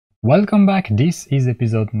Welcome back, this is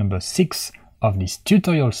episode number 6 of this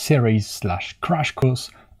tutorial series / crash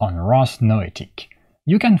course on ROS Noetic.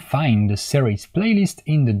 You can find the series playlist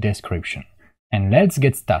in the description. And let's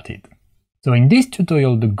get started. So in this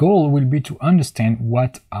tutorial the goal will be to understand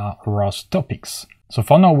what are ROS topics. So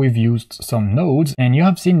for now we've used some nodes and you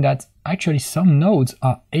have seen that actually some nodes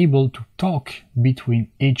are able to talk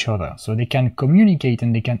between each other. So they can communicate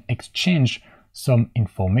and they can exchange some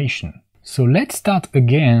information. So let's start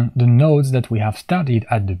again the nodes that we have started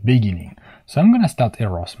at the beginning. So I'm gonna start a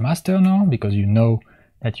ROS master now, because you know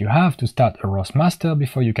that you have to start a ROS master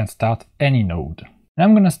before you can start any node. And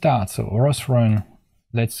I'm gonna start, so ROS1,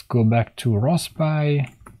 let's go back to ROS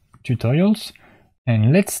tutorials,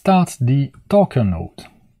 and let's start the talker node.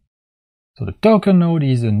 So the talker node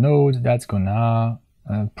is a node that's gonna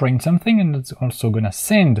print something, and it's also gonna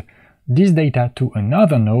send this data to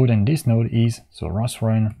another node, and this node is, so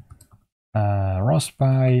ROS1, ROS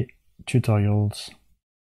tutorials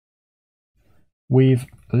with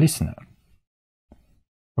listener.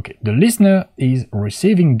 Okay, the listener is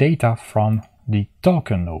receiving data from the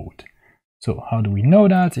talker node. So how do we know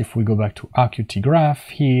that? If we go back to RQT graph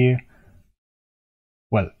here,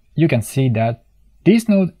 well, you can see that this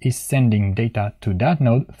node is sending data to that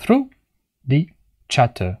node through the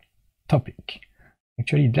chatter topic.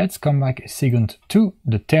 Actually, let's come back a second to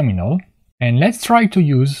the terminal. And let's try to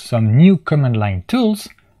use some new command line tools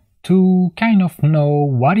to kind of know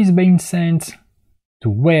what is being sent, to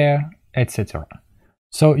where, etc.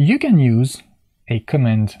 So you can use a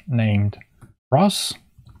command named ROS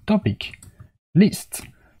Topic list.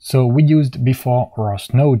 So we used before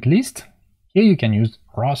ROS node list. Here you can use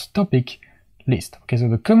ROS Topic list. Okay, so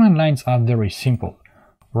the command lines are very simple.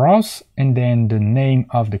 ROS and then the name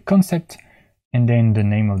of the concept and then the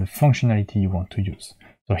name of the functionality you want to use.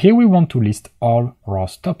 So here we want to list all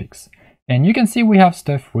ROS topics. And you can see we have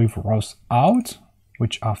stuff with ROS out,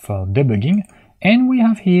 which are for debugging, and we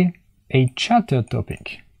have here a chatter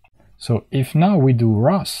topic. So if now we do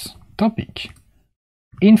ROS topic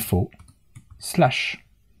info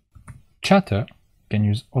 / chatter, you can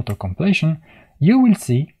use auto-completion, you will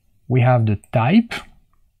see we have the type.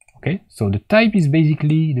 Okay, so the type is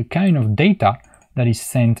basically the kind of data that is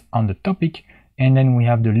sent on the topic. And then we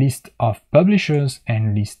have the list of publishers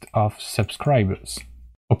and list of subscribers.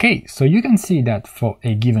 Okay, so you can see that for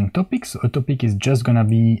a given topic, so a topic is just gonna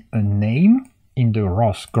be a name in the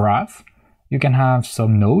ROS graph. You can have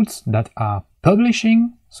some nodes that are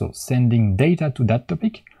publishing, so sending data to that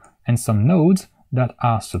topic, and some nodes that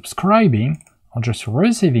are subscribing or just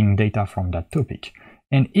receiving data from that topic.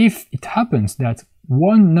 And if it happens that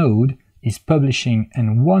one node is publishing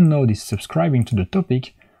and one node is subscribing to the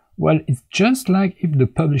topic, well, it's just like if the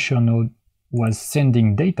publisher node was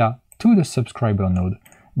sending data to the subscriber node,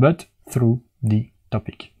 but through the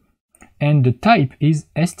topic. And the type is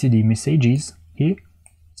std messages here,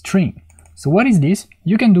 string. So what is this?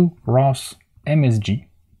 You can do ROS msg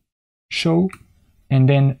show and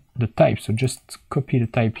then the type. So just copy the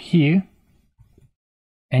type here.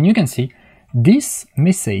 And you can see this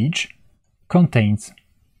message contains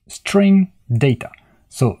string data.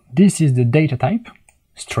 So this is the data type,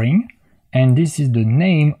 string, and this is the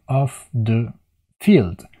name of the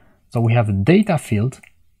field. So we have a data field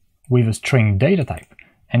with a string data type,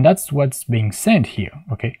 and that's what's being sent here.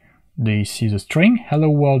 Okay, this is a string hello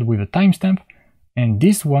world with a timestamp, and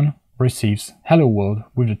this one receives hello world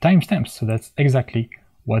with the timestamp. So that's exactly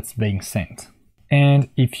what's being sent. And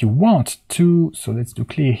if you want to, so let's do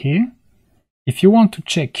clear here. If you want to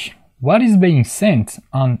check what is being sent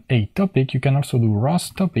on a topic, you can also do ROS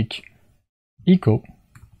topic echo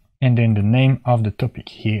and then the name of the topic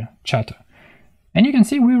here, chatter. And you can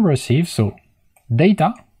see we receive, so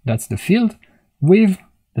data, that's the field, with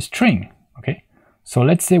the string, okay? So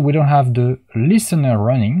let's say we don't have the listener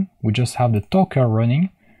running, we just have the talker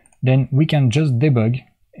running, then we can just debug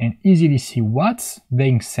and easily see what's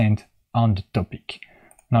being sent on the topic.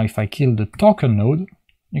 Now if I kill the talker node,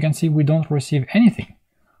 you can see we don't receive anything.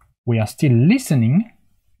 We are still listening,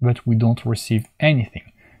 but we don't receive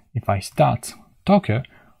anything. If I start talker,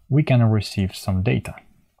 we can receive some data.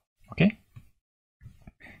 Okay,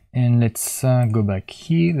 and let's go back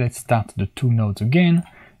here. Let's start the two nodes again,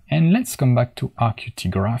 and let's come back to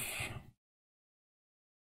RQT graph.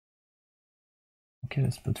 Okay,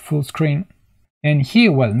 let's put full screen. And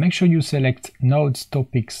here, well, make sure you select nodes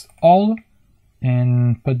topics all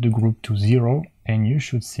and put the group to 0, and you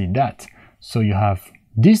should see that. So you have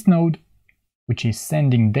this node, which is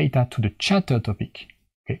sending data to the chatter topic.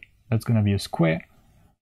 Okay, that's gonna be a square.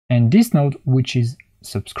 And this node, which is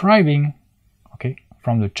subscribing, okay,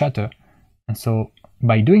 from the chatter. And so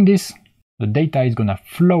by doing this, the data is gonna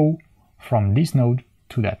flow from this node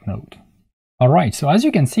to that node. Alright, so as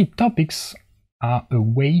you can see, topics are a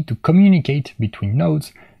way to communicate between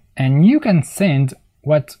nodes, and you can send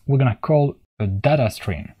what we're gonna call a data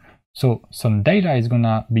stream. So some data is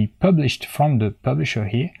gonna be published from the publisher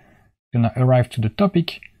here, gonna arrive to the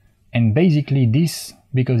topic, and basically this,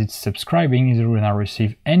 because it's subscribing, is gonna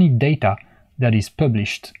receive any data that is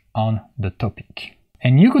published on the topic.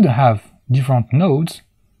 And you could have different nodes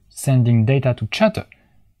sending data to chatter.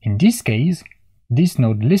 In this case, this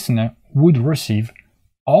node listener would receive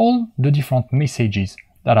all the different messages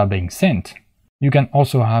that are being sent. You can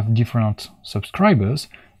also have different subscribers,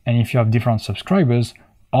 and if you have different subscribers,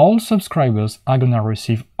 all subscribers are gonna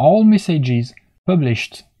receive all messages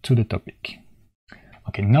published to the topic.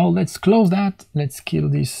 Okay, now let's close that, let's kill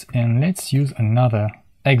this, and let's use another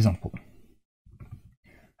example.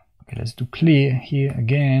 Okay, let's do clear here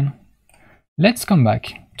again. Let's come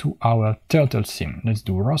back to our turtlesim. Let's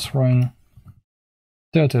do ROS1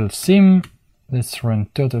 turtlesim. Let's run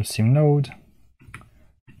turtlesim node.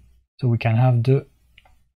 So we can have the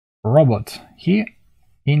robot here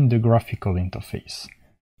in the graphical interface.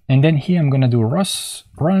 And then here I'm gonna do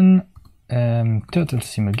ROS1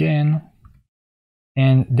 turtlesim again.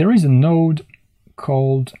 And there is a node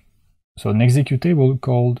called, so an executable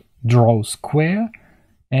called draw square.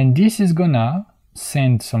 And this is gonna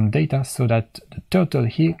send some data so that the turtle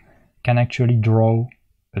here can actually draw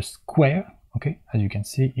a square. Okay, as you can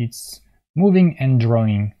see, it's moving and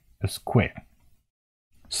drawing a square.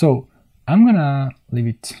 So I'm gonna leave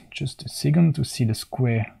it just a second to see the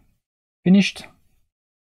square finished.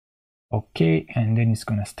 Okay, and then it's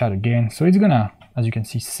gonna start again. So it's gonna, as you can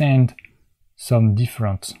see, send some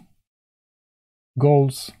different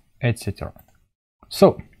goals, etc.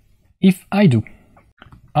 So if I do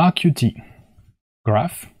RQT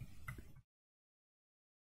graph,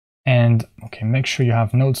 and okay, make sure you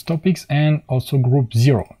have nodes topics and also group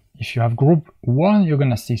 0. If you have group 1, you're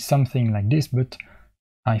gonna see something like this, but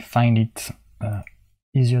I find it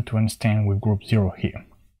easier to understand with group 0 here.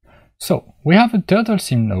 So we have a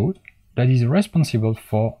turtlesim node that is responsible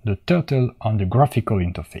for the turtle on the graphical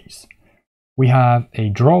interface. We have a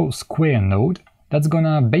draw square node that's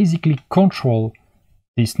gonna basically control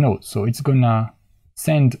this node. So it's gonna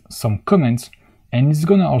send some comments, and it's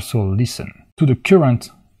gonna also listen to the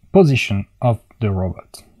current position of the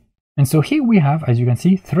robot. And so here we have, as you can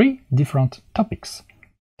see, 3 different topics: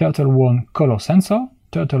 turtle1 color sensor,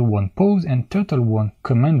 turtle1 pose, and turtle1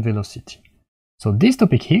 command velocity. So this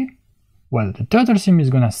topic here, well, the turtlesim is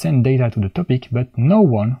gonna send data to the topic, but no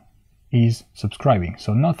one is subscribing,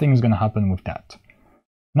 so nothing is gonna happen with that.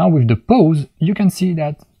 Now with the pose, you can see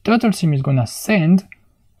that turtlesim is gonna send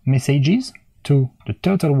messages to the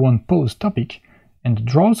turtle1 pose topic, and the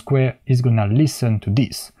draw square is gonna listen to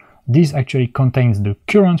this. This actually contains the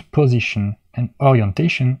current position and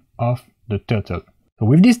orientation of the turtle. So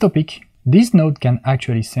with this topic, this node can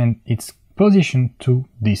actually send its position to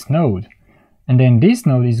this node, and then this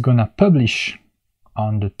node is gonna publish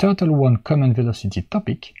on the turtle1 command velocity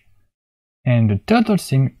topic, and the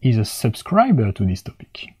turtlesim is a subscriber to this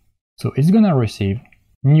topic. So it's gonna receive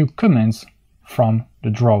new commands from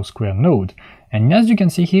the draw square node. And as you can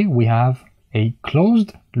see here, we have a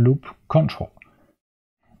closed loop control.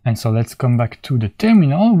 And so let's come back to the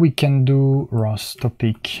terminal. We can do ROS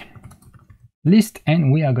topic list,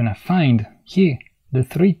 and we are gonna find here the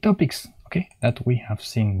 3 topics, okay, that we have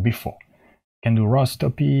seen before. We can do ROS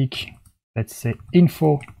topic, let's say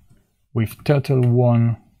info with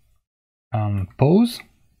turtle1 pose,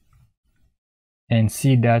 and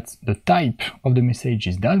see that the type of the message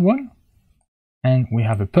is that one, and we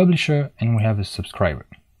have a publisher and we have a subscriber.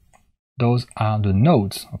 Those are the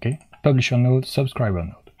nodes, okay, publisher node, subscriber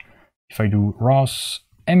node. If I do ROS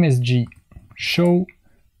MSG show,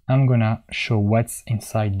 I'm gonna show what's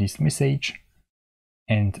inside this message,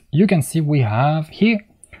 and you can see we have here,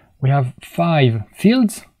 we have 5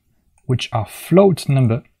 fields which are float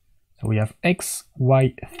number. So we have x,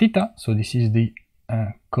 y, theta, so this is the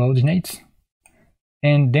coordinates,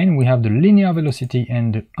 and then we have the linear velocity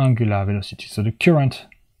and the angular velocity, so the current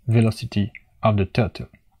velocity of the turtle.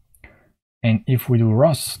 And if we do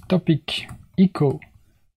ROS topic echo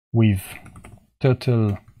with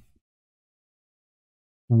turtle1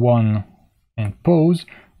 and pose,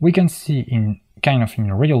 we can see in kind of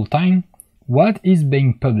in real time what is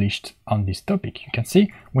being published on this topic. You can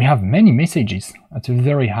see we have many messages at a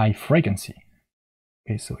very high frequency.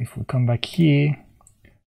 Okay, so if we come back here,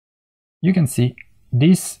 you can see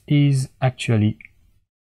this is actually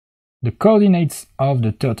the coordinates of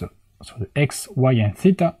the turtle. So the x, y, and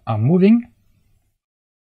theta are moving.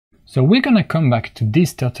 So we're gonna come back to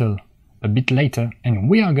this turtle a bit later, and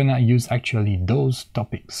we are gonna use actually those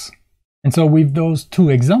topics. And so with those two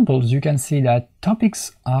examples, you can see that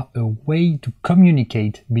topics are a way to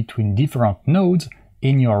communicate between different nodes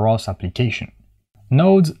in your ROS application.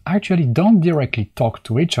 Nodes actually don't directly talk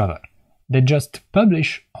to each other. They just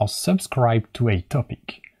publish or subscribe to a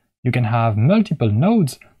topic. You can have multiple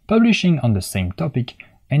nodes publishing on the same topic,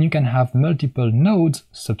 and you can have multiple nodes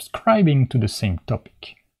subscribing to the same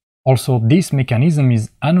topic. Also, this mechanism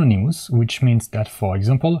is anonymous, which means that, for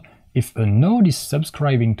example, if a node is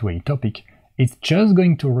subscribing to a topic, it's just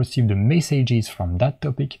going to receive the messages from that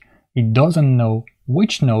topic. It doesn't know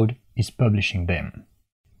which node is publishing them.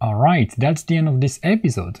 Alright, that's the end of this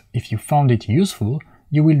episode. If you found it useful,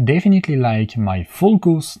 you will definitely like my full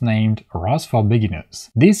course named ROS for Beginners.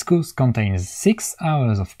 This course contains 6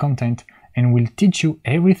 hours of content and will teach you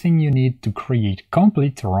everything you need to create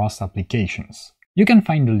complete ROS applications. You can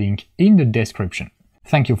find the link in the description.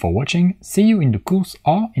 Thank you for watching, see you in the course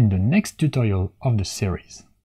or in the next tutorial of the series.